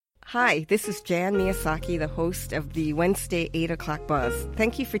Hi, this is Jan Miyazaki, the host of the Wednesday 8 o'clock buzz.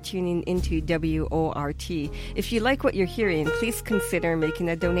 Thank you for tuning into WORT. If you like what you're hearing, please consider making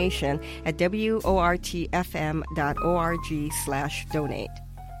a donation at wortfm.org/donate.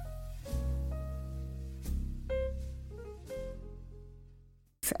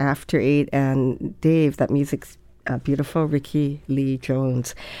 After 8, and Dave, that music's beautiful, Ricky Lee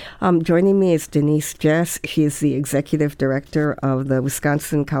Jones. Joining me is Denise Jess. She is the executive director of the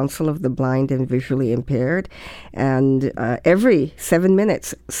Wisconsin Council of the Blind and Visually Impaired. And every 7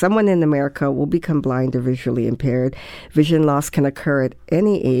 minutes, someone in America will become blind or visually impaired. Vision loss can occur at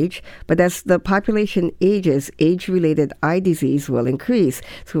any age, but as the population ages, age-related eye disease will increase.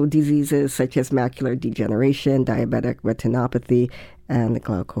 So diseases such as macular degeneration, diabetic retinopathy, and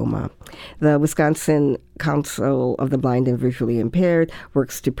glaucoma. The Wisconsin Council of the Blind and Visually Impaired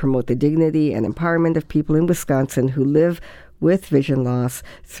works to promote the dignity and empowerment of people in Wisconsin who live with vision loss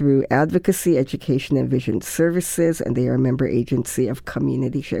through advocacy, education, and vision services, and they are a member agency of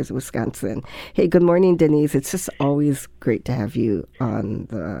Community Shares Wisconsin. Hey, good morning, Denise. It's just always great to have you on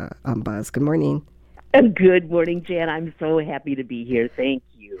the Buzz. Good morning. And good morning, Jan. I'm so happy to be here. Thank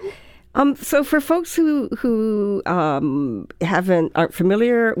you. So for folks who aren't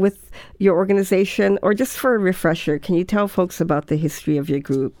familiar with your organization, or just for a refresher, can you tell folks about the history of your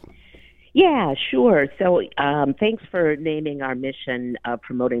group? Yeah, sure. So thanks for naming our mission of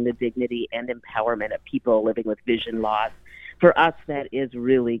promoting the dignity and empowerment of people living with vision loss. For us, that is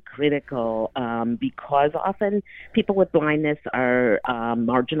really critical because often people with blindness are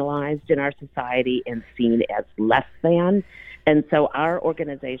marginalized in our society and seen as less than. And so our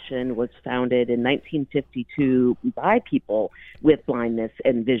organization was founded in 1952 by people with blindness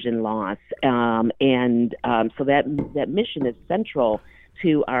and vision loss. So that mission is central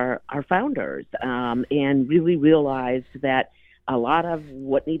to our founders, and really realized that a lot of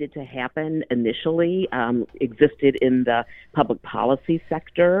what needed to happen initially existed in the public policy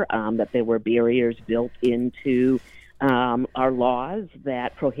sector, that there were barriers built into our laws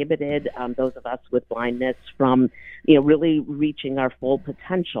that prohibited those of us with blindness from, really reaching our full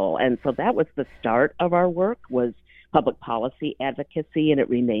potential. And so that was the start of our work, was public policy advocacy, and it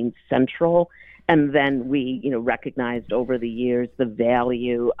remains central. And then we, recognized over the years the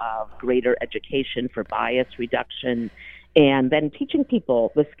value of greater education for bias reduction, and then teaching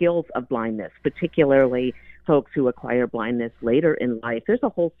people the skills of blindness, particularly folks who acquire blindness later in life. There's a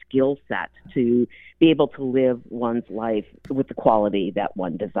whole skill set to be able to live one's life with the quality that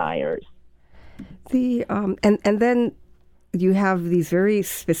one desires. And then you have these very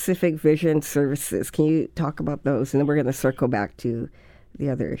specific vision services. Can you talk about those? And then we're going to circle back to the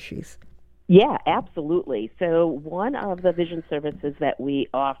other issues. Yeah, absolutely. So one of the vision services that we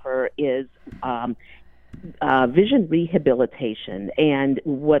offer is vision rehabilitation. And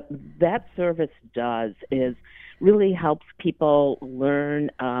what that service does is really helps people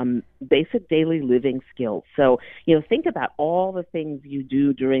learn basic daily living skills. So, think about all the things you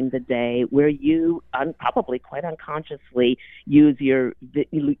do during the day where you probably quite unconsciously use your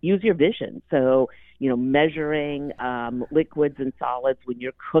vision. So, measuring liquids and solids when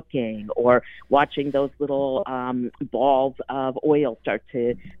you're cooking, or watching those little balls of oil start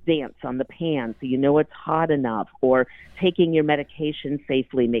to dance on the pan so you know it's hot enough, or taking your medication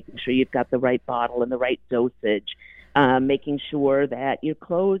safely, making sure you've got the right bottle and the right dosage, making sure that your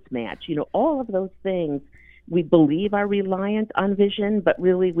clothes match. All of those things we believe are reliant on vision, but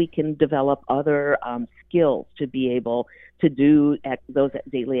really we can develop other skills to be able to do those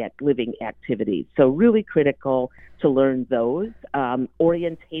daily living activities. So really critical to learn those.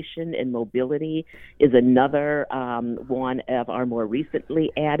 Orientation and mobility is another one of our more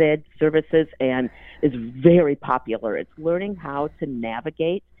recently added services, and is very popular. It's learning how to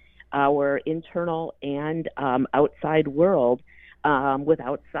navigate our internal and outside world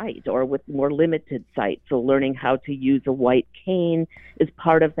without sight, or with more limited sight. So learning how to use a white cane is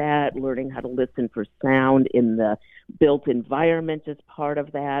part of that. Learning how to listen for sound in the built environment is part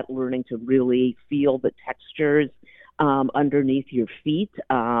of that. Learning to really feel the textures underneath your feet.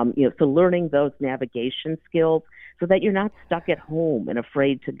 So learning those navigation skills so that you're not stuck at home and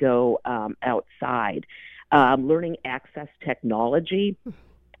afraid to go outside. Learning access technology.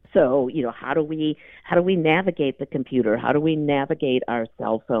 So, how do we navigate the computer? How do we navigate our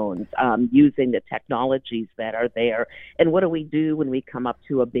cell phones using the technologies that are there? And what do we do when we come up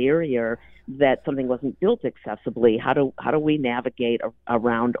to a barrier that something wasn't built accessibly? How do we navigate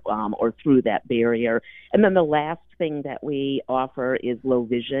around or through that barrier? And then the last thing that we offer is low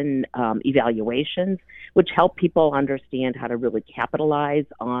vision evaluations, which help people understand how to really capitalize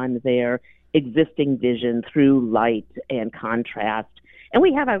on their existing vision through light and contrast, And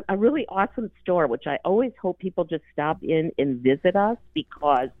we have a really awesome store, which I always hope people just stop in and visit us,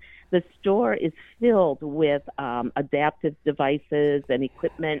 because the store is filled with adaptive devices and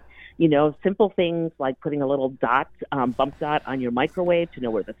equipment, simple things like putting a little bump dot on your microwave to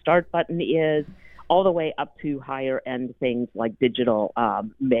know where the start button is, all the way up to higher end things like digital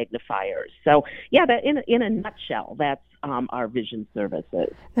magnifiers. So yeah, that in a nutshell, that's our vision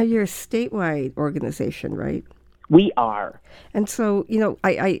services. Now you're a statewide organization, right? We are. And so,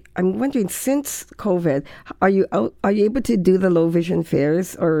 I'm wondering, since COVID, are you able to do the low vision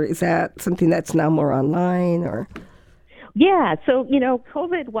fairs, or is that something that's now more online, or? Yeah, so,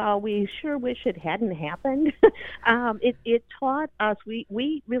 COVID, while we sure wish it hadn't happened, it taught us,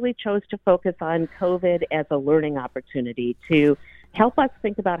 we really chose to focus on COVID as a learning opportunity to help us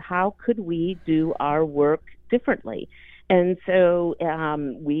think about how could we do our work differently. And so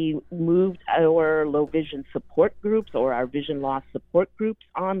we moved our low vision support groups, or our vision loss support groups,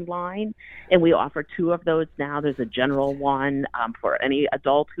 online, and we offer 2 of those now. There's a general one for any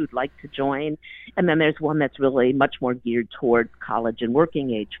adult who'd like to join, and then there's one that's really much more geared towards college and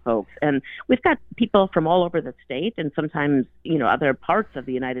working age folks. And we've got people from all over the state, and sometimes other parts of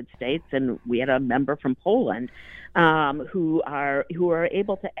the United States. And we had a member from Poland who are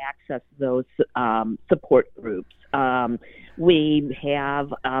able to access those support groups. We have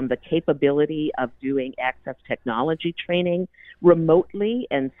the capability of doing access technology training remotely,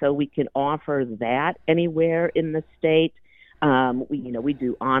 and so we can offer that anywhere in the state. We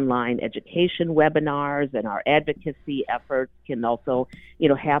do online education webinars, and our advocacy efforts can also,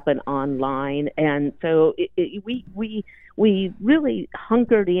 happen online. And so we really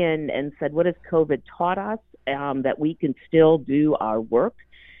hunkered in and said, what has COVID taught us that we can still do our work?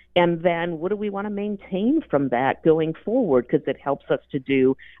 And then what do we want to maintain from that going forward? Because it helps us to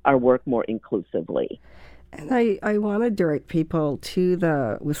do our work more inclusively. And I want to direct people to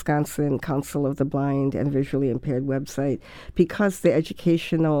the Wisconsin Council of the Blind and Visually Impaired website, because the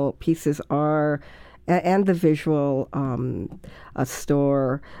educational pieces are, and the visual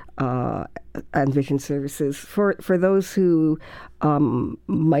store and vision services for those who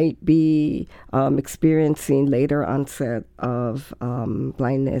might be experiencing later onset of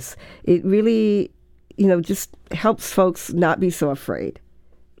blindness. It really, just helps folks not be so afraid.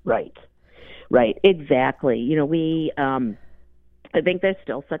 Right, exactly. I think there's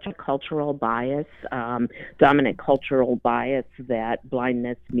still such a cultural bias, dominant cultural bias, that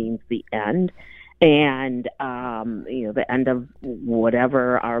blindness means the end. And the end of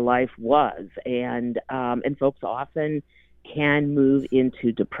whatever our life was, and folks often can move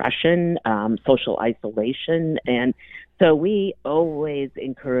into depression, social isolation, and so we always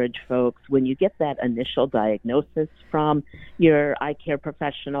encourage folks, when you get that initial diagnosis from your eye care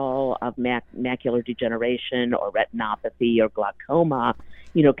professional of macular degeneration or retinopathy or glaucoma,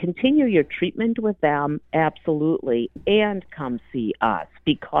 continue your treatment with them, absolutely, and come see us,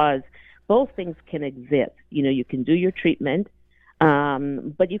 because both things can exist. You can do your treatment,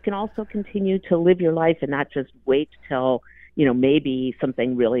 but you can also continue to live your life and not just wait till, maybe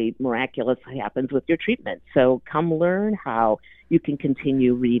something really miraculous happens with your treatment. So come learn how you can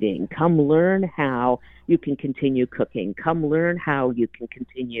continue reading. Come learn how you can continue cooking. Come learn how you can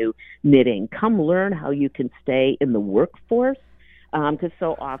continue knitting. Come learn how you can stay in the workforce, because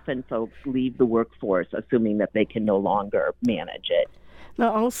so often folks leave the workforce assuming that they can no longer manage it.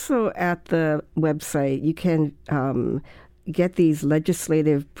 Now, also at the website, you can get these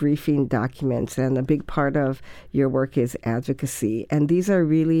legislative briefing documents, and a big part of your work is advocacy. And these are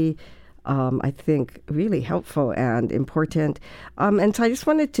really, I think, really helpful and important. And so I just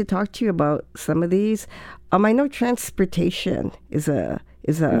wanted to talk to you about some of these. I know transportation is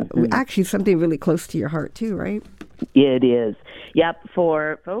actually something really close to your heart too, right? It is. Yep.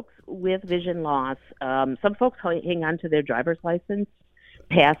 For folks with vision loss, some folks hang on to their driver's license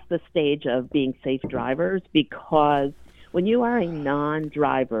past the stage of being safe drivers, because when you are a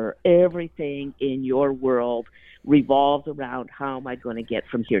non-driver, everything in your world revolves around, how am I going to get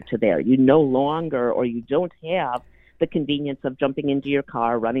from here to there? You no longer, or you don't have the convenience of jumping into your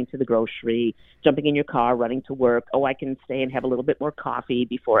car, running to the grocery, jumping in your car, running to work. Oh, I can stay and have a little bit more coffee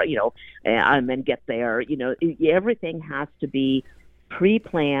before, and then get there. Everything has to be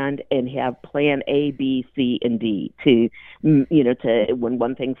pre-planned and have plan A, B, C, and D to when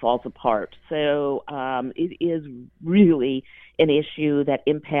one thing falls apart. So it is really an issue that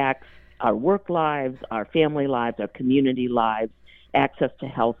impacts our work lives, our family lives, our community lives, access to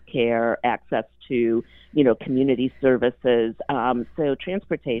health care, access to, community services. So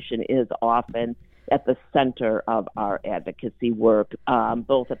transportation is often at the center of our advocacy work,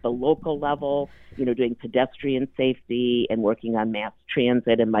 both at the local level, doing pedestrian safety and working on mass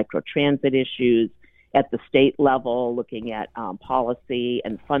transit and microtransit issues, at the state level, looking at policy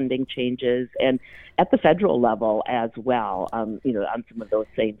and funding changes, and at the federal level as well, on some of those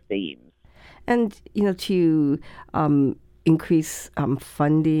same themes. And, to increase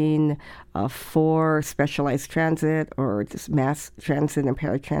funding for specialized transit or just mass transit and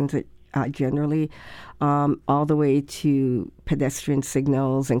paratransit generally, all the way to pedestrian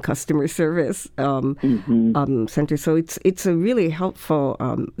signals and customer service centers. So it's a really helpful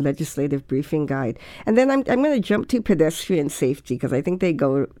legislative briefing guide. And then I'm going to jump to pedestrian safety because I think they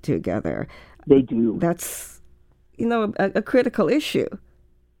go together. They do. That's, a critical issue.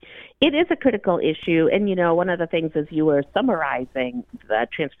 It is a critical issue. And, one of the things as you were summarizing the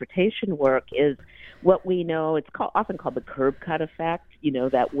transportation work is what we know, it's often called the curb cut effect,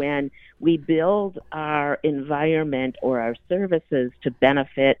 that when we build our environment or our services to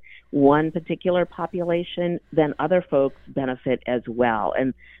benefit one particular population, then other folks benefit as well.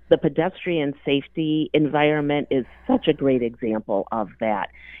 And the pedestrian safety environment is such a great example of that.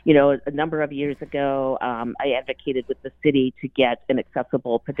 A number of years ago, I advocated with the city to get an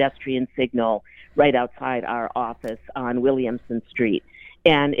accessible pedestrian signal right outside our office on Williamson Street.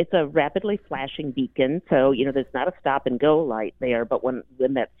 And it's a rapidly flashing beacon, so, there's not a stop and go light there, but when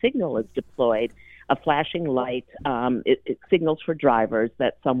that signal is deployed, a flashing light, it signals for drivers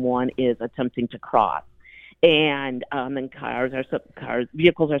that someone is attempting to cross. And then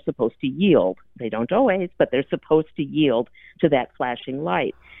vehicles are supposed to yield. They don't always, but they're supposed to yield to that flashing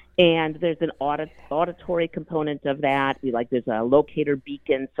light. And there's an auditory component of that. There's a locator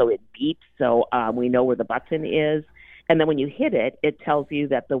beacon, so it beeps, so we know where the button is. And then when you hit it, it tells you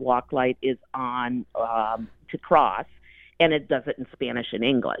that the walk light is on to cross, and it does it in Spanish and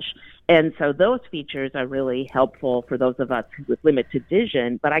English. And so those features are really helpful for those of us with limited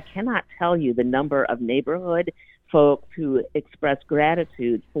vision, but I cannot tell you the number of neighborhood folks who express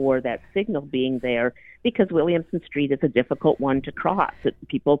gratitude for that signal being there, because Williamson Street is a difficult one to cross.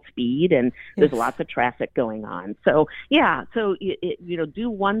 People speed, and there's lots of traffic going on. So, do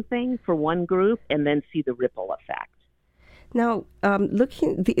one thing for one group and then see the ripple effect. Now,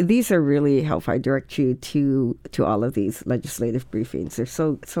 these are really helpful. I direct you to all of these legislative briefings. They're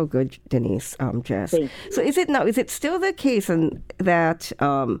so good, Denise, Jess. So is it still the case that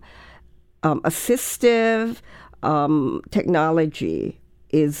assistive technology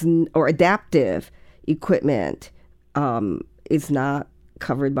or adaptive equipment is not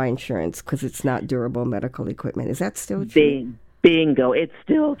covered by insurance because it's not durable medical equipment? Is that still true? Bingo. It's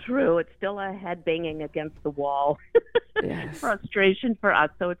still true. It's still a head banging against the wall frustration for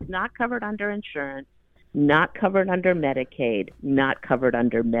us. So it's not covered under insurance, not covered under Medicaid, not covered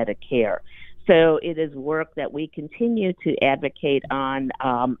under Medicare. So it is work that we continue to advocate on.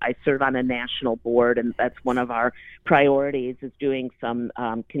 I serve on a national board, and that's one of our priorities, is doing some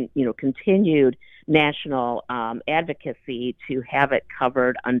continued national advocacy to have it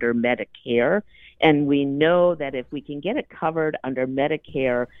covered under Medicare. And we know that if we can get it covered under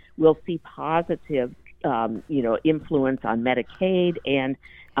Medicare, we'll see positive, influence on Medicaid and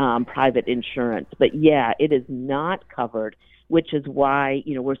private insurance. But it is not covered, which is why,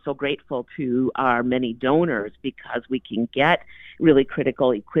 we're so grateful to our many donors, because we can get really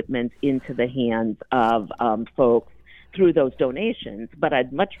critical equipment into the hands of folks through those donations. But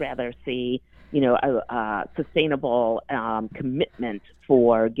I'd much rather see a sustainable commitment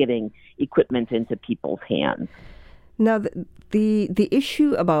for getting equipment into people's hands. Now, the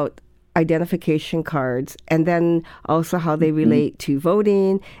issue about identification cards, and then also how they relate to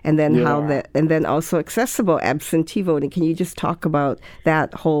voting, and then and then also accessible absentee voting. Can you just talk about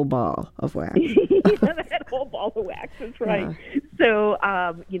that whole ball of wax? That whole ball of wax is right. Yeah. So,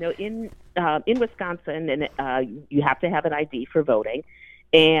 in Wisconsin, and you have to have an ID for voting.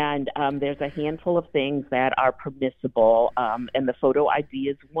 And there's a handful of things that are permissible, and the photo ID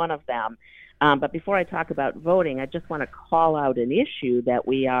is one of them. But before I talk about voting, I just want to call out an issue that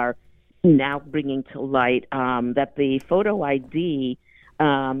we are now bringing to light, that the photo ID,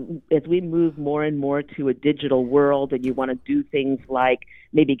 as we move more and more to a digital world, and you want to do things like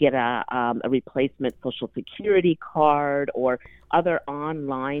maybe get a replacement Social Security card or other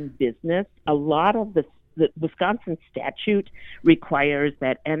online business, a lot of the Wisconsin statute requires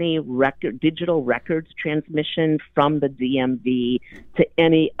that any digital records transmission from the DMV to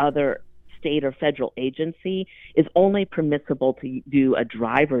any other state or federal agency is only permissible to do a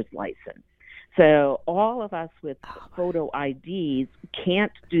driver's license. So all of us with photo IDs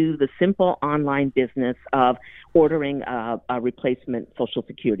can't do the simple online business of ordering a replacement Social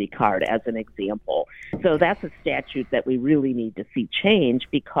Security card, as an example. So that's a statute that we really need to see change,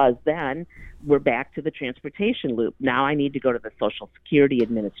 because then we're back to the transportation loop. Now I need to go to the Social Security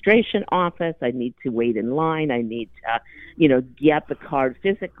Administration office. I need to wait in line. I need to, get the card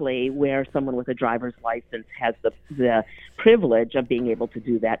physically, where someone with a driver's license has the privilege of being able to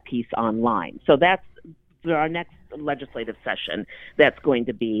do that piece online. So that's our next legislative session. That's going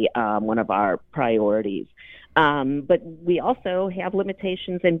to be one of our priorities. But we also have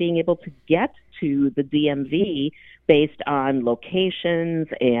limitations in being able to get to the DMV based on locations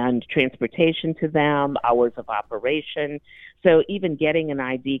and transportation to them, hours of operation. So even getting an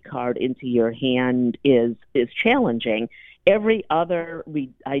ID card into your hand is challenging. Every other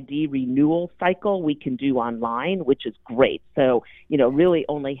ID renewal cycle we can do online, which is great. So, really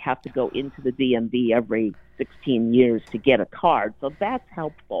only have to go into the DMV every 16 years to get a card. So that's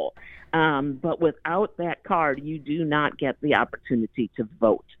helpful. But without that card, you do not get the opportunity to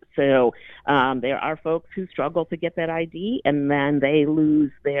vote. So there are folks who struggle to get that ID, and then they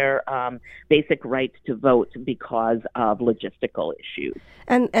lose their basic right to vote because of logistical issues.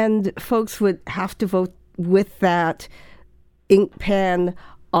 And folks would have to vote with that ink pen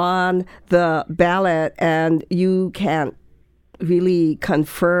on the ballot, and you can't really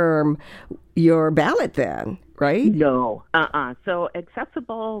confirm your ballot then, right? No. So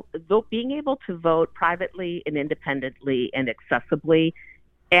accessible, being able to vote privately and independently and accessibly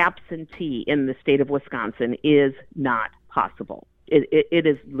absentee in the state of Wisconsin is not possible. It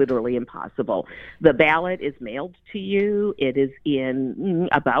is literally impossible. The ballot is mailed to you. It is in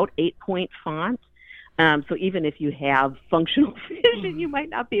about 8-point font. So even if you have functional vision, you might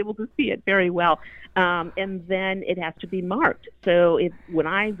not be able to see it very well. And then it has to be marked. So when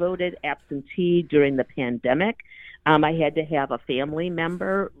I voted absentee during the pandemic, I had to have a family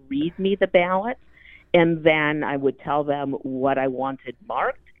member read me the ballot, and then I would tell them what I wanted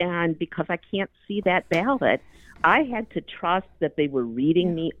marked. And because I can't see that ballot, I had to trust that they were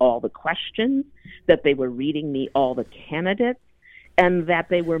reading me all the questions, that they were reading me all the candidates, and that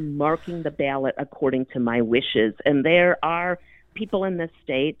they were marking the ballot according to my wishes. And there are people in this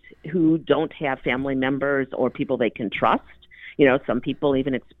state who don't have family members or people they can trust. Some people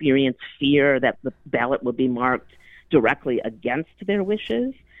even experience fear that the ballot will be marked directly against their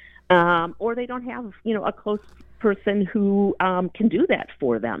wishes, or they don't have, a close person who can do that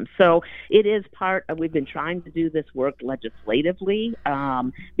for them. So it is we've been trying to do this work legislatively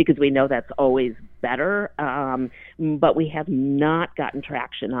because we know that's always better, but we have not gotten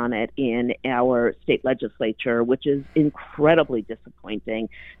traction on it in our state legislature, which is incredibly disappointing.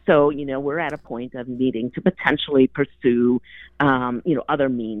 So, we're at a point of needing to potentially pursue, other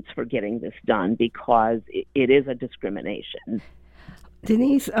means for getting this done, because it is a discrimination.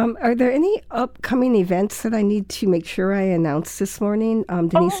 Denise, are there any upcoming events that I need to make sure I announce this morning?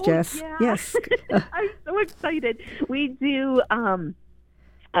 Denise Jess. Yeah. Yes. I'm so excited. We do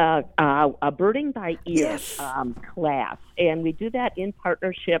a birding by ear class, and we do that in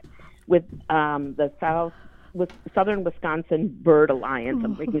partnership with the Southern Wisconsin Bird Alliance.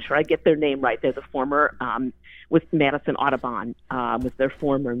 I'm making sure I get their name right. They're the former with Madison Audubon was their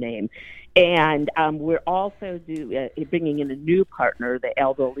former name. And we're also bringing in a new partner, the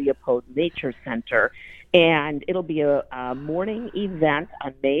Aldo Leopold Nature Center. And it'll be a morning event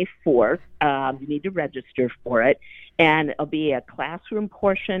on May 4th. You need to register for it. And it'll be a classroom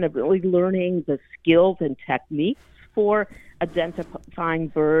portion of really learning the skills and techniques for identifying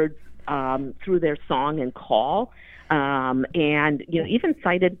birds through their song and call. And, even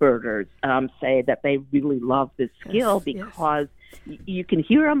sighted birders say that they really love this skill because you can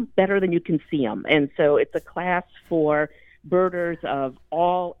hear them better than you can see them. And so it's a class for birders of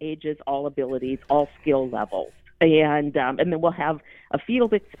all ages, all abilities, all skill levels. And then we'll have a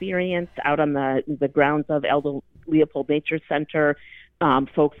field experience out on the grounds of Aldo Leopold Nature Center.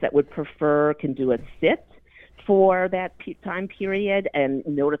 Folks that would prefer can do a sit for that time period and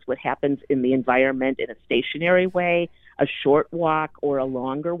notice what happens in the environment in a stationary way, a short walk or a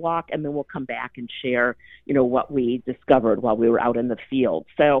longer walk, and then we'll come back and share, what we discovered while we were out in the field.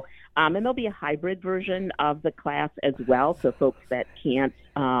 So, and there'll be a hybrid version of the class as well, so folks that can't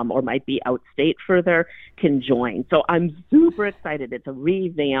or might be outstate further can join. So I'm super excited. It's a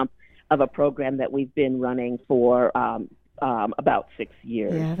revamp of a program that we've been running for about 6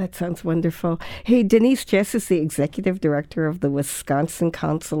 years. Yeah, that sounds wonderful. Hey, Denise Jess is the Executive Director of the Wisconsin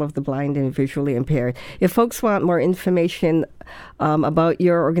Council of the Blind and Visually Impaired. If folks want more information about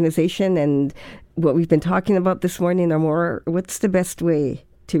your organization and what we've been talking about this morning or more, what's the best way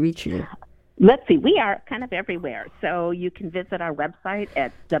to reach you? Let's see, we are kind of everywhere. So you can visit our website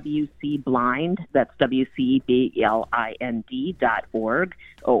at WCBlind, that's WCBLIND.org,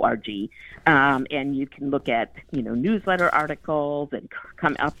 O-R-G. And you can look at, newsletter articles and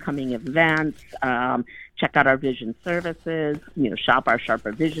upcoming events, check out our vision services, shop our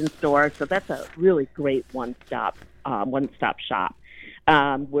Sharper Vision store. So that's a really great one-stop shop.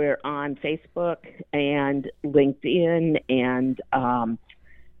 We're on Facebook and LinkedIn and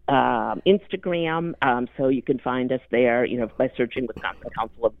Instagram, so you can find us there, by searching Wisconsin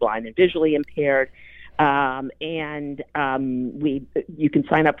Council of Blind and Visually Impaired. You can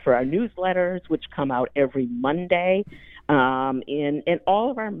sign up for our newsletters, which come out every Monday. And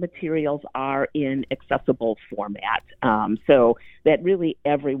all of our materials are in accessible format, so that really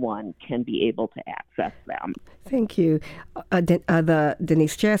everyone can be able to access them. Thank you. The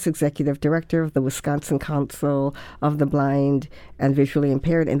Denise Jess, Executive Director of the Wisconsin Council of the Blind and Visually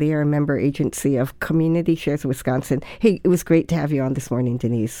Impaired, and they are a member agency of Community Shares Wisconsin. Hey, it was great to have you on this morning,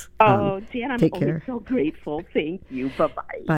 Denise. Oh, Jan, I'm take care. so grateful. Thank you. Bye-bye. Bye.